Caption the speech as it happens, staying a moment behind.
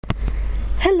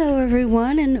Hello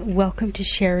everyone, and welcome to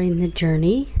Sharing the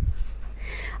Journey.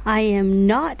 I am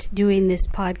not doing this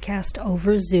podcast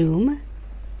over Zoom.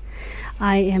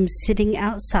 I am sitting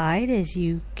outside, as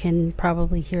you can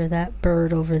probably hear that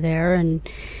bird over there, and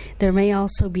there may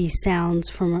also be sounds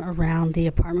from around the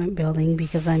apartment building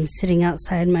because I'm sitting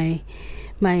outside my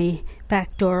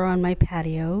back door on my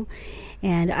patio,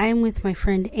 and I am with my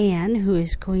friend Anne, who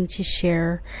is going to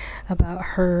share about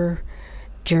her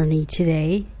journey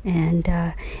today. And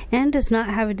Anne does not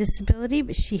have a disability,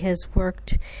 but she has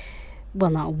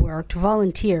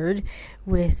volunteered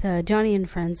with Johnny and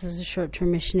Friends as a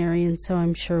short-term missionary, and so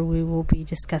I'm sure we will be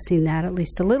discussing that at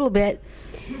least a little bit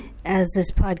as this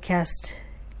podcast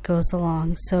goes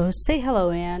along. So say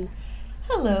hello, Anne.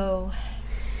 Hello.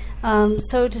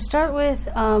 So to start with,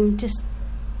 just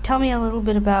tell me a little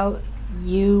bit about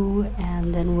you,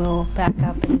 and then we'll back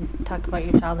up and talk about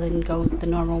your childhood and go the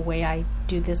normal way I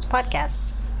do this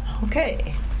podcast.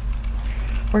 Okay.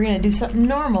 We're going to do something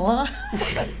normal,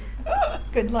 huh?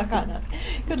 Good luck on it.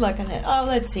 Good luck on it. Oh,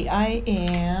 let's see. I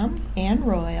am Anne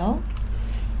Royal,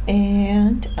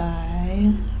 and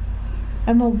I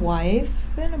am a wife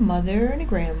and a mother and a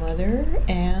grandmother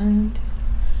and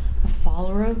a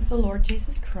follower of the Lord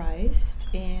Jesus Christ,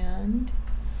 and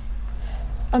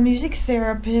a music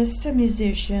therapist, a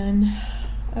musician,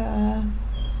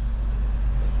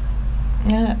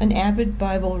 an avid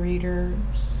Bible reader,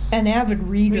 an avid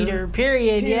reader.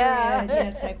 Period. Yeah.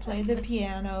 Yes, I play the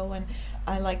piano, and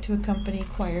I like to accompany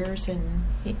choirs and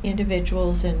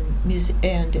individuals and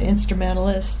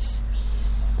instrumentalists.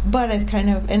 But I've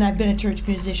been a church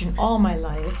musician all my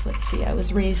life. Let's see, I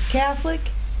was raised Catholic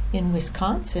in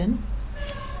Wisconsin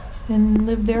and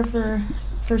lived there for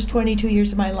first 22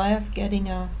 years of my life, getting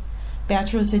a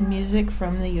bachelor's in music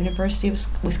from the University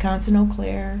of Wisconsin-Eau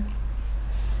Claire.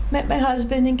 Met my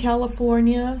husband in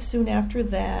California soon after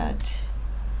that.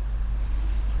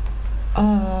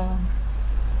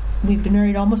 We've been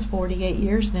married almost 48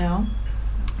 years now.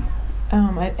 I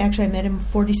met him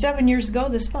 47 years ago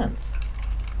this month.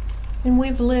 And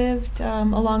we've lived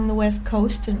along the West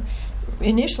Coast, and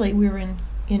initially we were in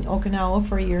Okinawa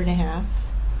for a year and a half.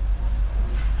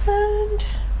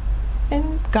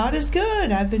 And God is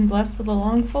good. I've been blessed with a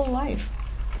long, full life.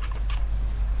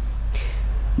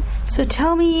 So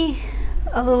tell me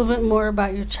a little bit more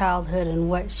about your childhood and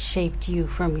what shaped you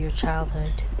from your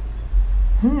childhood.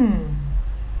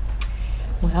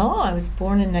 Well, I was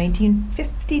born in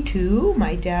 1952.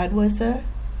 My dad was had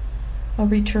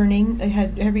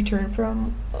returned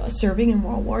from serving in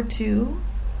World War II.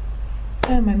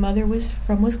 And my mother was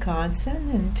from Wisconsin,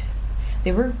 and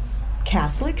they were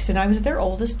Catholics, and I was their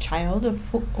oldest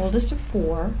of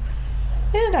four.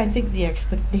 And I think the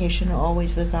expectation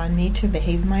always was on me to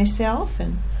behave myself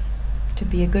and to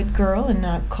be a good girl and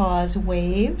not cause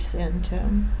waves. And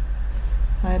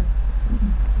I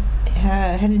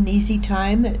had an easy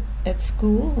time at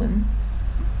school, and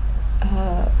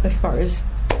as far as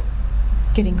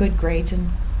getting good grades.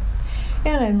 And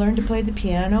I learned to play the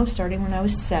piano starting when I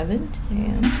was 7.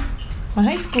 And for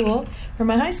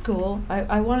my high school,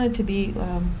 I wanted to be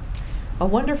a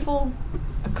wonderful,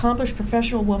 accomplished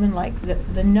professional woman like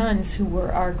the nuns who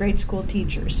were our grade school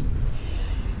teachers.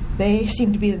 They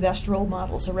seemed to be the best role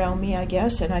models around me, I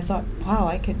guess, and I thought, wow,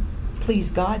 I could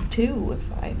please God too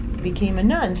if I became a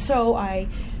nun. So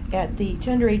at the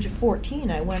tender age of 14,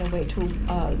 I went away to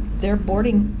their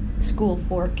boarding school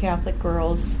for Catholic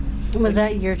girls. Was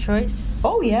that your choice?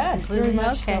 Oh, yes, very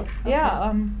much okay. so.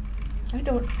 Yeah, I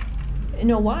don't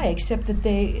know why, except that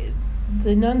the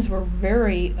nuns were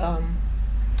very...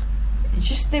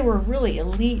 they were really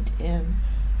elite and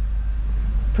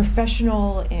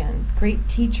professional and great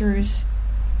teachers.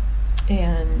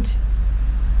 And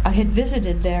I had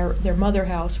visited their mother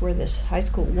house where this high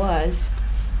school was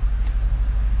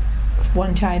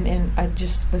one time, and I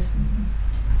just was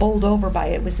bowled over by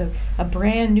it. It was a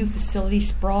brand new facility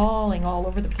sprawling all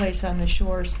over the place on the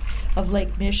shores of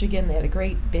Lake Michigan. They had a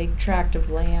great big tract of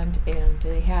land, and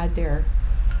they had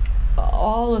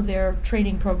all of their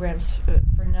training programs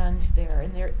for nuns there,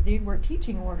 and they were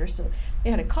teaching orders, so they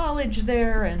had a college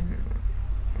there. And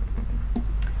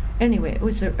anyway, it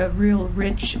was a real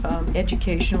rich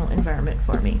educational environment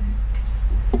for me.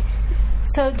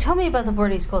 So tell me about the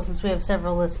boarding school, since we have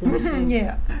several listeners.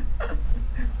 Yeah.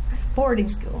 Boarding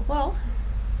school. Well,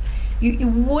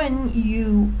 when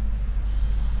you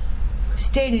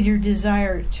stated your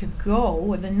desire to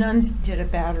go, the nuns did a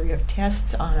battery of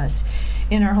tests on us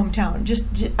in our hometown.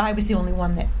 I was the only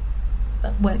one that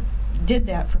did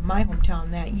that from my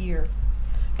hometown that year.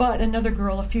 But another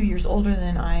girl a few years older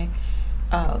than I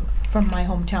from my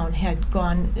hometown had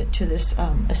gone to this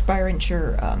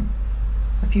Aspirature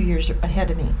a few years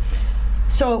ahead of me.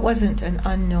 So it wasn't an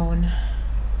unknown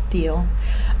deal.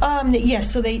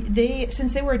 Yes, so they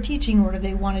since they were a teaching order,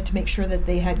 they wanted to make sure that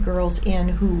they had girls in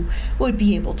who would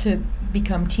be able to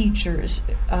become teachers.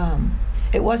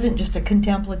 It wasn't just a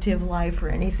contemplative life or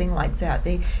anything like that.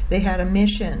 They had a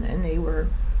mission, and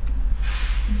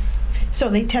so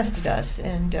they tested us,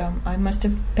 and I must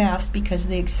have passed because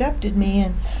they accepted me.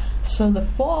 And so the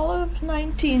fall of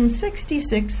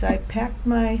 1966, I packed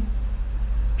my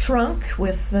trunk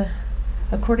with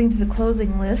according to the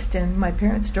clothing list, and my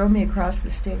parents drove me across the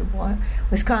state of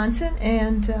Wisconsin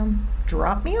and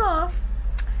dropped me off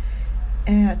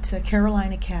at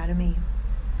Caroline Academy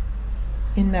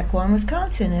in Mequon,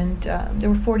 Wisconsin. And there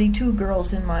were 42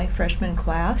 girls in my freshman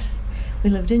class. We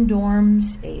lived in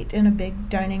dorms, ate in a big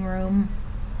dining room.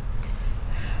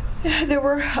 There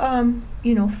were,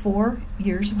 4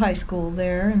 years of high school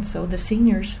there, and so the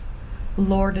seniors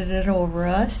lorded it over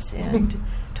us and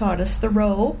taught us the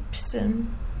ropes, and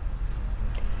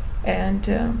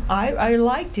I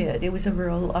liked it. It was a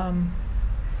real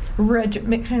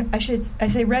regiment. I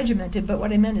say regimented, but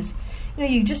what I meant is,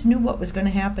 you just knew what was going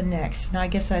to happen next, and I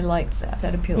guess I liked that.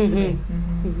 That appealed to me.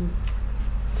 Mm-hmm. Mm-hmm.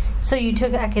 So you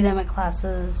took academic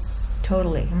classes,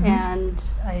 totally, and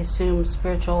I assume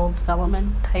spiritual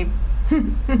development type.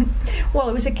 Well,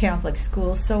 it was a Catholic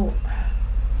school, so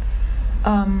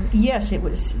yes, it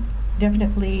was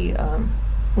definitely.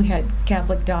 We had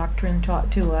Catholic doctrine taught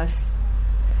to us,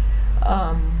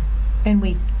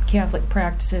 and Catholic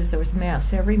practices. There was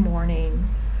Mass every morning,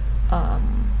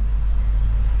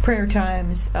 prayer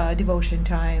times, devotion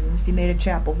times. You made a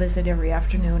chapel visit every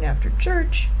afternoon after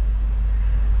church.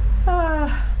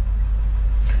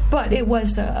 But it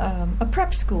was a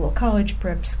prep school, college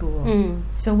prep school.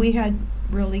 So we had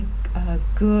really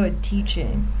good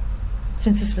teaching,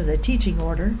 since this was a teaching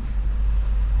order.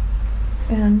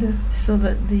 And so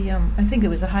that I think there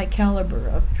was a high caliber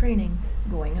of training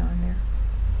going on there.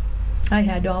 I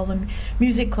had all the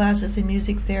music classes and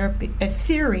music therapy,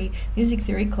 music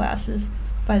theory classes.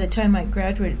 By the time I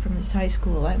graduated from this high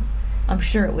school, I'm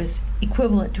sure it was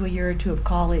equivalent to a year or two of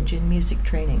college in music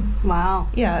training. Wow.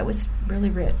 Yeah, it was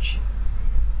really rich.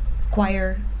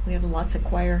 Choir, we had lots of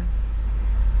choir.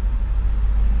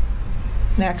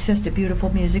 Access to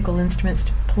beautiful musical instruments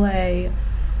to play.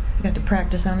 I got to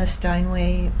practice on a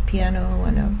Steinway piano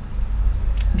and a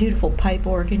beautiful pipe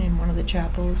organ in one of the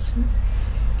chapels.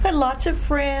 I had lots of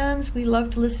friends. We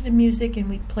loved to listen to music, and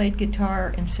we played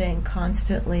guitar and sang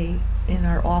constantly in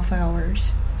our off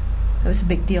hours. That was a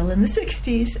big deal in the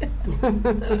 60s.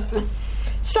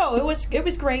 So it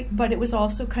was great, but it was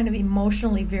also kind of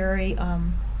emotionally very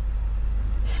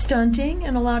stunting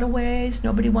in a lot of ways.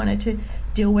 Nobody wanted to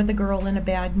deal with a girl in a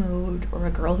bad mood or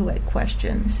a girl who had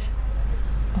questions.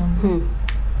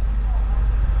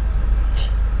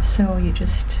 So you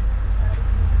just,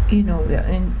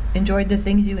 enjoyed the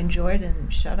things you enjoyed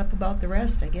and shut up about the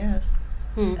rest, I guess.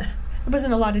 There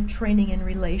wasn't a lot of training in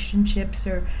relationships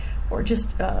or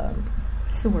just,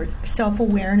 what's the word,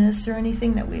 self-awareness or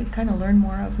anything that we kind of learn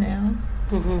more of now.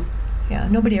 Mm-hmm. Yeah,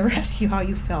 nobody ever asked you how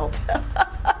you felt.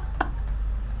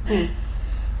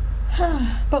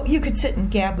 But you could sit and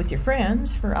gab with your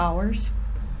friends for hours.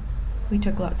 We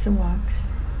took lots of walks.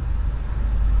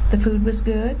 The food was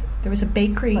good. There was a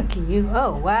bakery. Lucky you.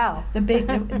 Oh, wow.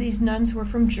 These nuns were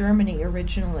from Germany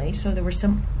originally, so there were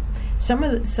some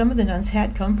of the nuns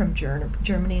had come from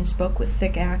Germany and spoke with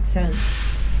thick accents.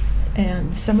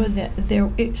 And some of they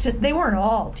weren't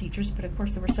all teachers, but of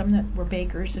course there were some that were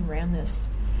bakers and ran this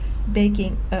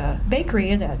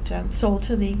bakery that sold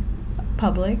to the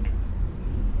public.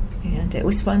 And it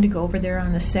was fun to go over there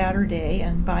on a Saturday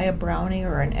and buy a brownie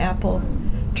or an apple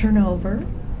turnover.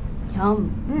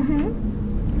 Yum.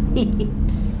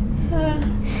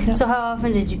 So how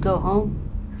often did you go home?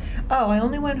 Oh, I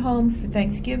only went home for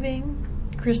Thanksgiving,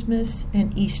 Christmas,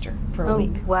 and Easter for a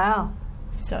week. Wow.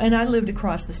 So, and I lived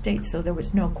across the state, so there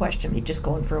was no question me just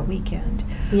going for a weekend.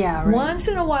 Yeah, right. Once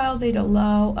in a while, they'd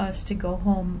allow us to go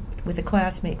home with a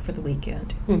classmate for the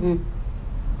weekend. And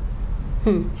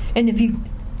if you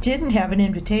didn't have an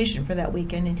invitation for that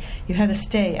weekend and you had to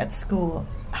stay at school,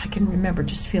 I can remember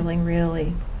just feeling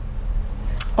really,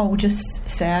 just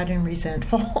sad and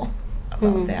resentful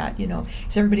about that,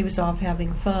 because everybody was off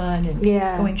having fun and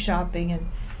going shopping,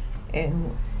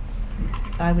 and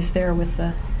I was there with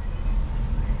the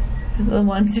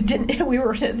ones that didn't. We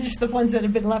were just the ones that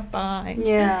had been left behind.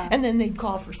 Yeah. And then they'd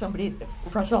call for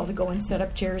us all to go and set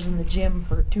up chairs in the gym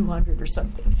for 200 or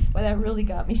something. Well, that really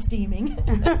got me steaming.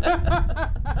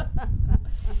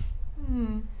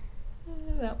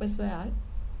 That was that.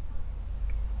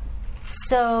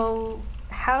 So,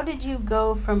 how did you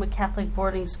go from a Catholic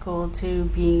boarding school to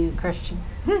being a Christian?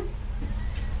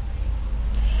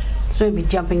 So maybe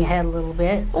jumping ahead a little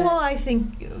bit. Well, I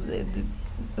think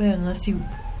unless you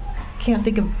I can't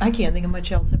think of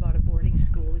much else about a boarding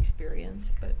school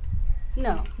experience, but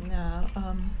no.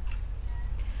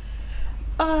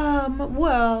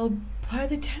 Well, by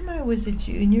the time I was a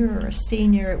junior or a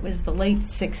senior, it was the late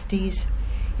 60s,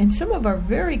 and some of our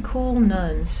very cool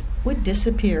nuns would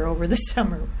disappear over the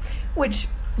summer, which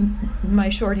my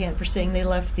shorthand for saying they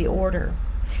left the order.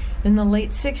 In the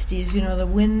late 60s, the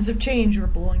winds of change were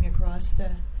blowing across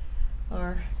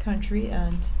our country,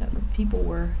 and people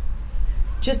were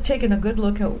just taking a good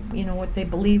look at what they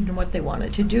believed and what they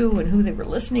wanted to do and who they were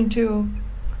listening to,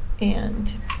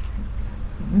 and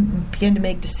began to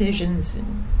make decisions.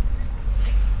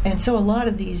 And so a lot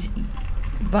of these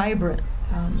vibrant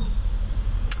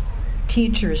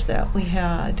teachers that we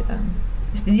had,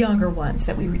 the younger ones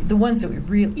the ones that we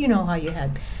really, how you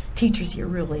had teachers you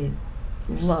really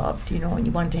loved, and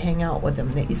you wanted to hang out with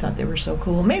them, that you thought they were so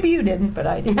cool. Maybe you didn't, but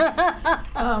I did.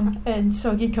 And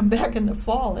so you'd come back in the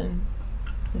fall and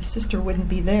the sister wouldn't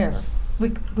be there.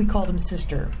 We called him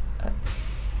sister.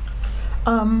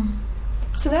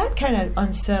 So that kind of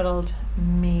unsettled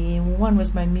me. One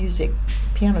was my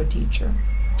piano teacher.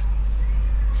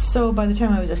 So by the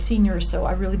time I was a senior or so,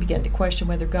 I really began to question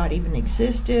whether God even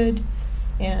existed,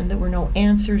 and there were no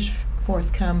answers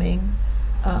forthcoming.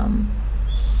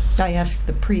 I asked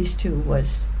the priest who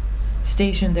was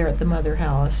stationed there at the Mother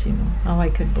House, how I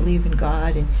could believe in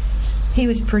God, and he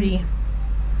was pretty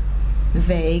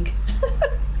vague.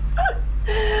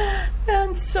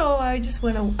 And so I just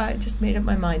made up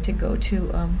my mind to go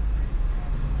to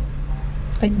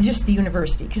just the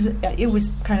university, because it was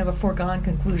kind of a foregone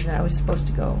conclusion I was supposed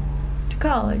to go to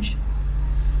college.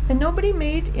 And nobody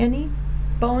made any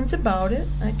bones about it.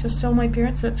 I just told my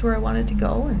parents that's where I wanted to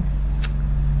go, and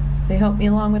they helped me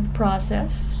along with the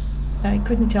process. I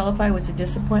couldn't tell if I was a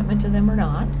disappointment to them or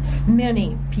not.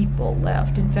 Many people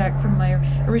left. In fact, from my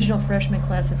original freshman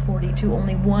class of 42,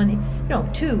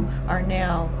 two are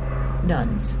now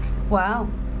nuns. Wow.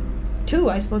 2,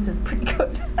 I suppose, is pretty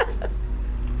good.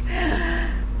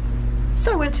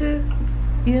 So I went to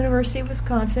the University of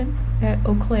Wisconsin at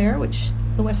Eau Claire, which is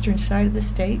the western side of the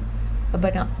state,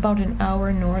 about an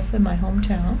hour north of my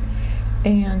hometown.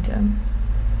 And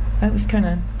I was kind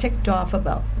of ticked off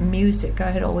about music. I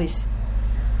had always,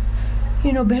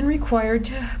 been required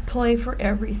to play for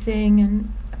everything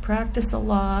and practice a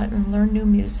lot and learn new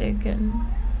music. And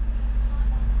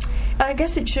I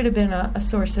guess it should have been a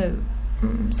source of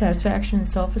satisfaction and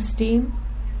self-esteem,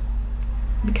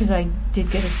 because I did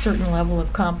get a certain level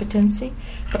of competency.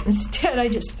 But instead, I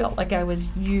just felt like I was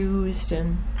used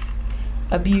and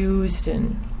abused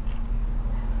and,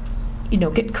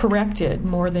 get corrected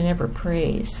more than ever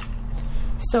praised.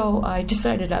 So I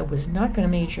decided I was not going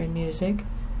to major in music.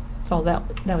 Oh,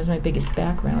 that was my biggest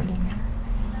background. And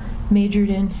majored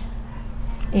in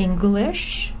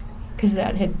English, because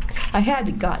I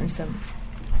had gotten some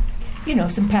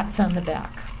pats on the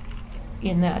back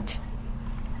in that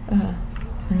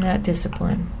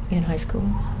discipline in high school.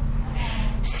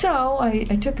 So I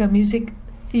took a music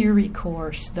theory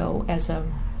course, though, as a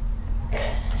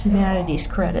humanities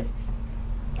credit.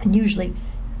 And usually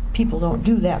people don't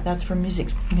do that. That's for music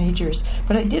majors.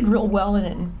 But I did real well in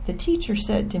it. And the teacher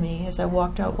said to me as I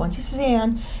walked out once, he says,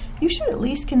 "Ann, you should at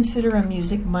least consider a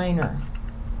music minor."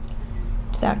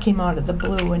 That came out of the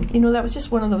blue. And, that was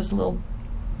just one of those little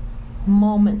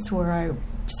moments where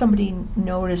somebody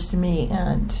noticed me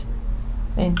and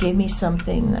gave me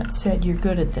something that said, "You're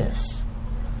good at this."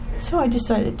 So I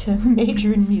decided to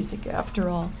major in music after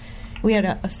all. We had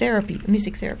a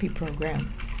music therapy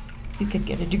program. You could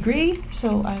get a degree,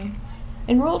 so I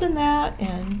enrolled in that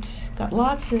and got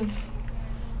lots of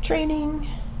training.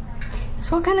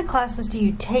 So what kind of classes do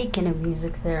you take in a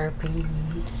music therapy?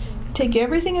 Take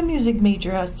everything a music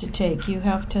major has to take. You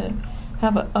have to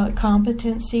have a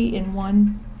competency in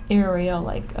one area,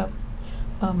 like a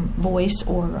voice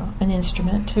or an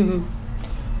instrument. Mm-hmm.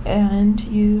 And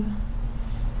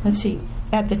let's see,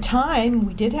 at the time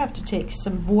we did have to take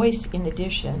some voice in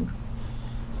addition.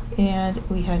 And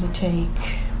I had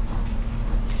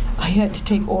to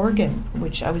take organ,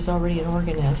 which I was already an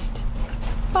organist.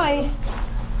 Hi.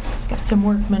 Got some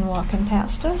workmen walking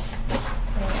past us.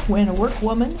 When a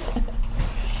workwoman.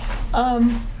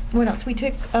 What else? We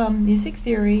took music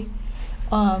theory.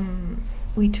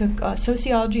 We took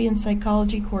sociology and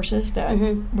psychology courses that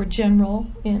were general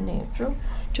in nature.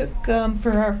 Took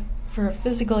for our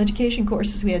physical education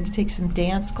courses, we had to take some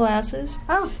dance classes.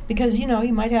 Oh. Because, you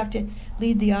might have to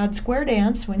lead the odd square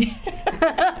dance when you...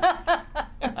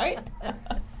 Right?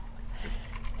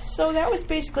 So that was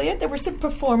basically it. There were some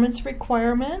performance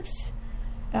requirements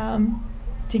to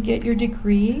get your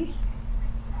degree,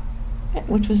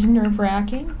 which was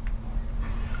nerve-wracking.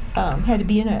 Had to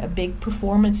be in a big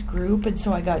performance group, and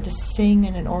so I got to sing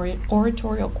in an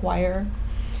oratorial choir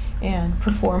and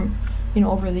perform,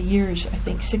 over the years, I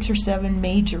think 6 or 7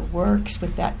 major works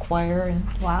with that choir and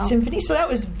symphony. So that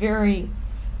was very,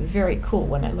 very cool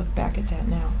when I look back at that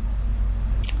now.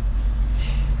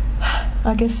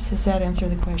 I guess, does that answer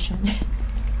the question? You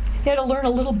had to learn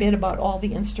a little bit about all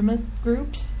the instrument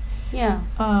groups. Yeah.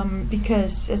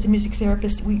 Because as a music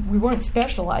therapist, we weren't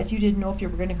specialized. You didn't know if you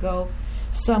were going to go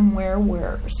somewhere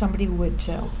where somebody would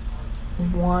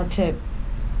want to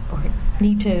or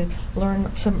need to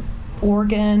learn some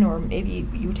organ, or maybe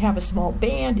you'd have a small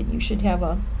band and you should have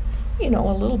a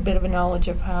little bit of a knowledge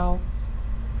of how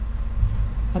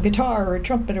a guitar or a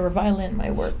trumpet or a violin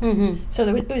might work. Mm-hmm. So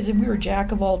we were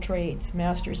jack of all trades,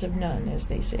 masters of none, as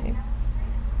they say.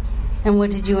 And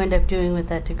what did you end up doing with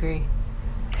that degree?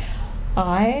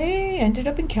 I ended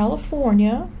up in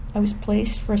California. I was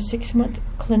placed for a 6-month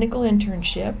clinical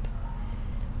internship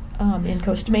in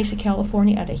Costa Mesa,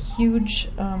 California, at a huge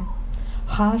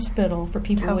hospital for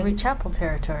people Calvary with Chapel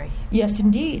territory. Yes,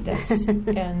 indeed.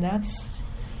 That's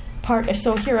part.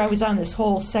 So here I was on this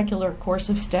whole secular course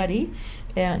of study,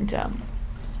 and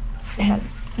had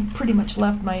pretty much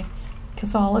left my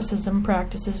Catholicism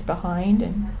practices behind,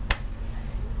 and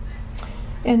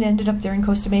ended up there in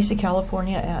Costa Mesa,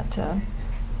 California, at a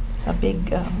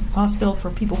big hospital for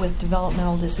people with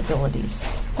developmental disabilities.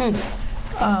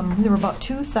 There were about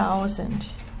 2,000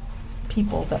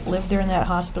 people that lived there in that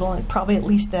hospital, and probably at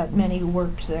least that many who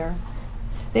worked there.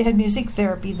 They had music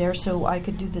therapy there, so I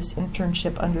could do this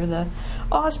internship under the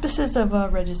auspices of a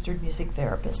registered music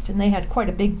therapist. And they had quite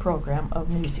a big program of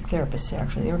music therapists,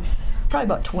 actually. There were probably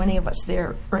about 20 of us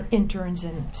there, interns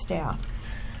and staff.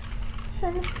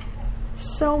 And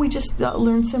so we just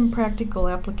learned some practical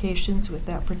applications with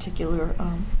that particular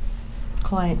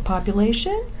client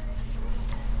population.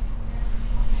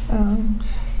 And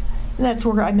that's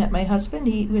where I met my husband.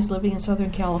 He was living in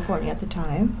Southern California at the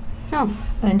time. Oh.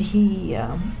 And he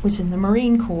was in the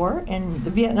Marine Corps, and the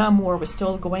Vietnam War was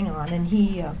still going on, and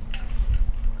he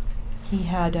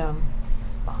had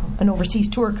an overseas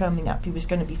tour coming up. He was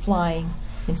going to be flying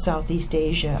in Southeast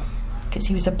Asia because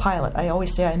he was a pilot. I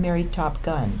always say I married Top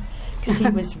Gun because he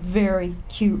was very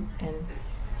cute and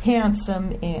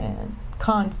handsome and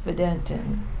confident,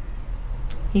 and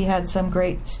he had some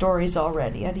great stories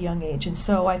already at a young age. And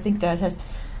so I think that has,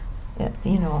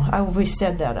 I always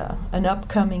said that an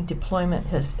upcoming deployment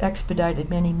has expedited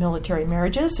many military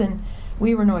marriages, and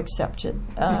we were no exception.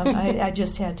 I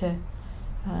just had to,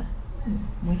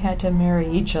 we had to marry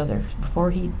each other before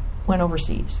he went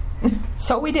overseas.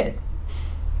 So we did.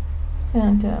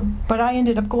 And but I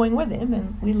ended up going with him,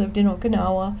 and we lived in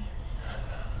Okinawa.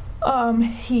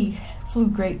 He flew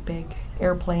great big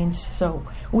airplanes, so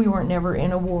we weren't never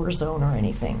in a war zone or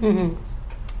anything. Mm-hmm.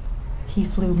 He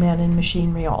flew men and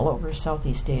machinery all over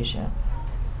Southeast Asia.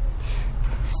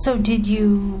 So did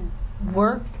you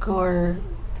work, or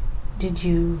did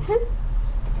you...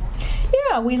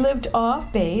 Yeah, we lived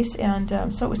off base, and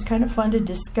so it was kind of fun to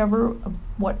discover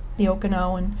what the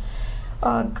Okinawan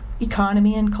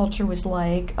economy and culture was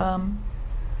like.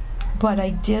 But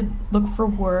I did look for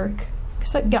work,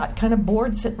 because I got kind of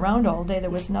bored sitting around all day. There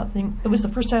was nothing. It was the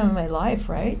first time in my life,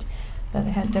 right, that I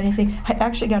hadn't done anything. I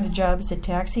actually got a job as a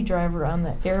taxi driver on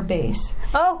the air base.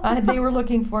 Oh. They were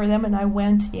looking for them, and I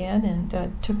went in and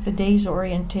took the day's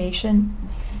orientation.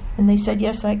 And they said,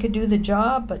 yes, I could do the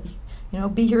job, but,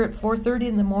 be here at 4:30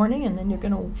 in the morning, and then you're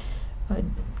going to,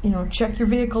 check your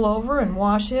vehicle over and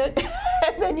wash it.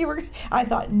 And then I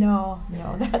thought, no,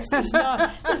 that's just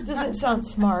not, this doesn't sound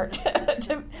smart.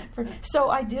 So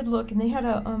I did look, and they had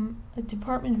a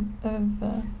Department of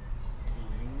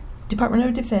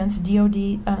Defense,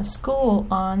 DOD, school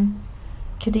on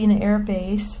Kadena Air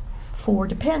Base for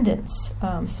dependents.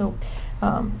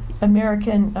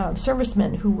 American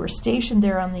servicemen who were stationed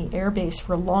there on the air base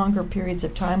for longer periods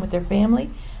of time with their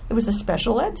family. It was a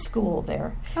special ed school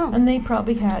there. Oh. And they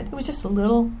probably had, it was just a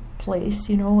little place,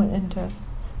 and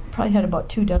probably had about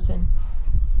 24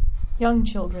 young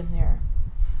children there.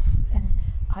 And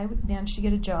I managed to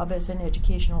get a job as an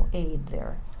educational aide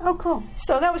there. Oh, cool.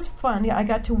 So that was fun. Yeah, I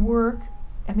got to work.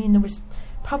 I mean, it was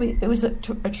a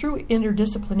true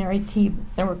interdisciplinary team.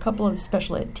 There were a couple of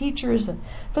special ed teachers, and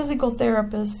physical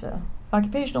therapists,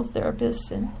 occupational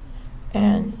therapists, and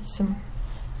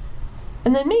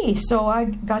then me. So I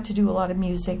got to do a lot of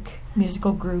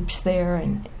musical groups there,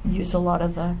 and use a lot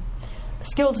of the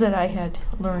skills that I had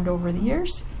learned over the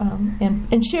years,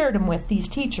 and shared them with these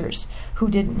teachers who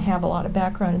didn't have a lot of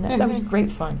background in that. That was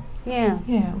great fun. Yeah.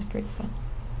 Yeah, it was great fun.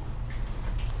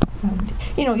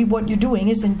 What you're doing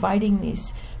is inviting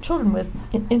these children with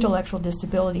intellectual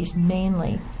disabilities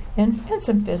mainly, and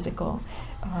some physical,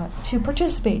 to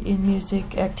participate in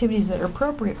music activities that are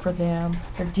appropriate for them,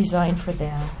 or designed for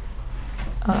them,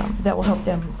 that will help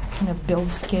them kind of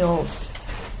build skills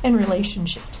and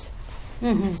relationships.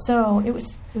 Mm-hmm. So it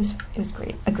was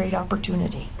great, a great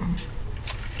opportunity.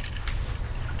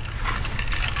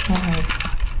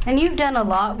 And you've done a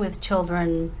lot with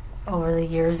children over the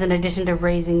years, in addition to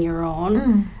raising your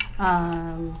own.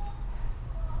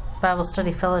 Bible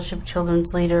Study Fellowship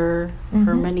children's leader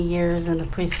for many years in the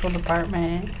preschool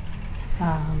department.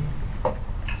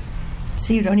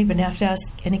 So you don't even have to ask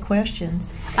any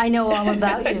questions. I know all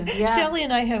about you. Yeah. Shelley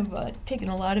and I have taken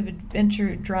a lot of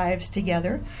adventure drives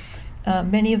together.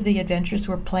 Many of the adventures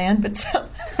were planned, but some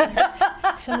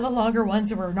of the longer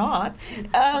ones were not,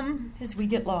 as we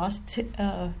get lost.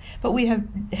 But we have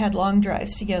had long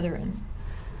drives together and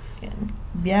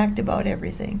yacked about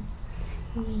everything.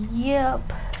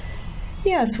 Yep.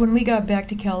 Yes, when we got back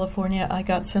to California, I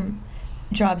got some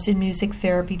jobs in music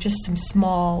therapy, just some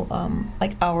small,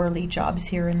 like hourly jobs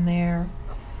here and there.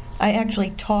 I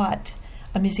actually taught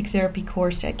a music therapy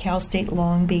course at Cal State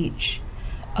Long Beach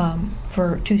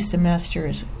for 2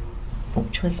 semesters,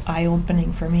 which was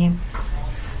eye-opening for me.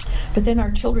 But then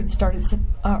our children started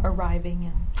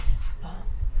arriving, and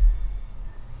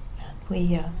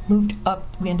we moved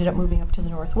up. We ended up moving up to the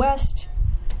Northwest.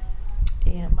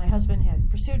 And my husband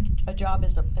had pursued a job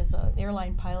as an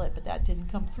airline pilot, but that didn't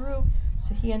come through.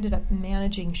 So he ended up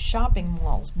managing shopping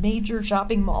malls, major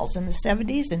shopping malls in the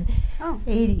 70s and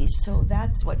 80s. So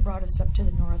that's what brought us up to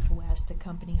the Northwest. A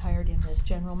company hired him as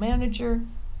general manager.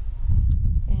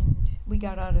 And we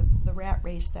got out of the rat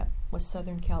race that was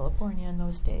Southern California in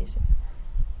those days.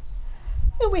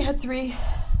 And we had 3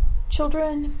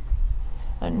 children.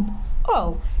 And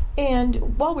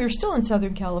while we were still in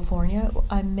Southern California,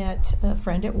 I met a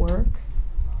friend at work.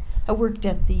 I worked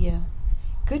at the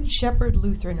Good Shepherd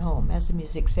Lutheran Home as a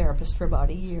music therapist for about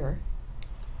a year.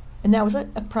 And that was a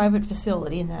private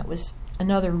facility, and that was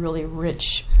another really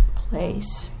rich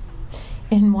place.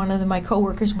 And one of my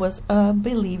coworkers was a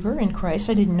believer in Christ.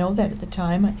 I didn't know that at the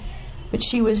time. But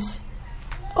she was,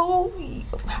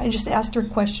 I just asked her a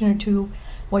question or two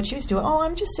what she was doing.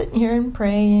 I'm just sitting here and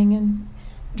praying, and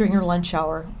during her lunch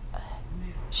hour.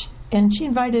 She and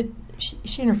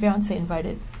her fiance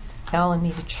invited Al and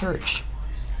me to church.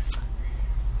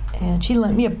 And she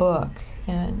lent me a book.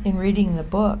 And in reading the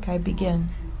book,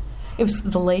 it was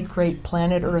the late great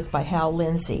Planet Earth by Hal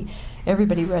Lindsey.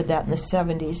 Everybody read that in the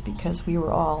 70s because we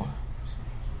were all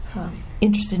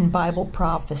interested in Bible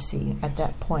prophecy at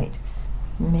that point.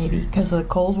 Maybe because of the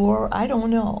Cold War, I don't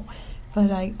know. But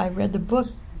I read the book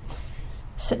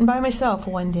sitting by myself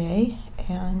one day,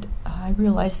 and I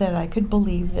realized that I could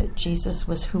believe that Jesus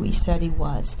was who he said he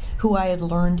was, who I had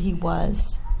learned he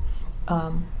was.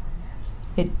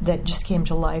 That just came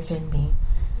to life in me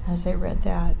as I read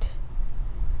that.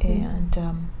 And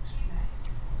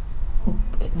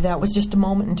that was just a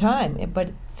moment in time.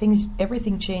 But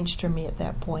everything changed for me at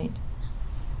that point.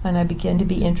 And I began to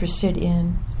be interested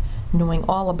in knowing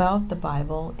all about the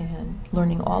Bible and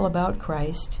learning all about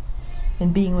Christ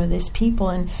and being with his people.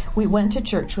 And we went to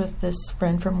church with this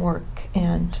friend from work,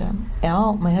 and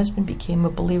Al, my husband, became a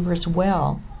believer as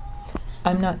well.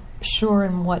 I'm not sure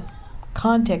in what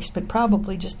context, but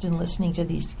probably just in listening to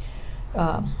these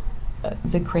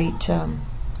the great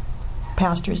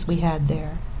pastors we had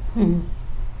there. Mm-hmm.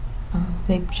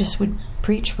 They just would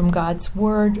preach from God's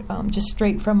Word, just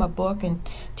straight from a book, and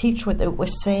teach what it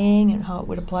was saying and how it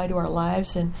would apply to our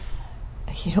lives. And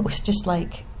it was just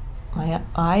like my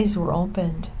eyes were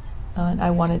opened, and I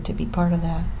wanted to be part of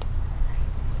that.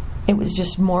 It was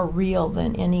just more real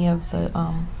than any of the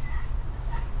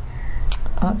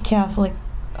Catholic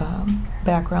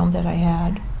background that I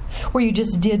had, where you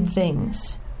just did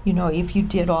things. If you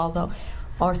did all the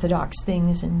Orthodox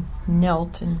things and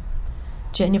knelt and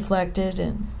genuflected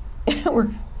and were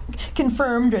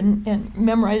confirmed and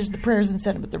memorized the prayers and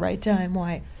said them at the right time,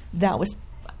 why, that was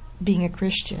being a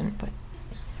Christian. But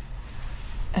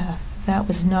that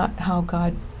was not how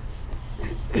God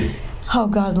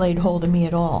laid hold of me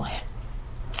at all.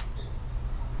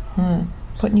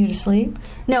 Putting you to sleep?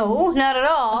 No, not at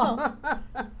all.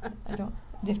 I don't.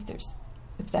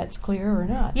 If that's clear or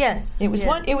not. Yes. It was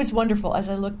it was wonderful. As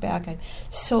I look back, I'm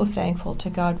so thankful to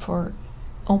God for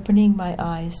opening my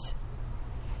eyes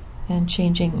and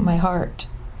changing my heart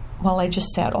while I just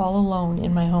sat all alone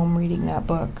in my home reading that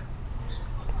book.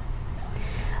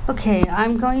 Okay,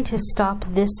 I'm going to stop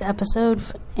this episode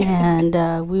and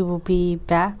we will be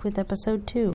back with episode 2.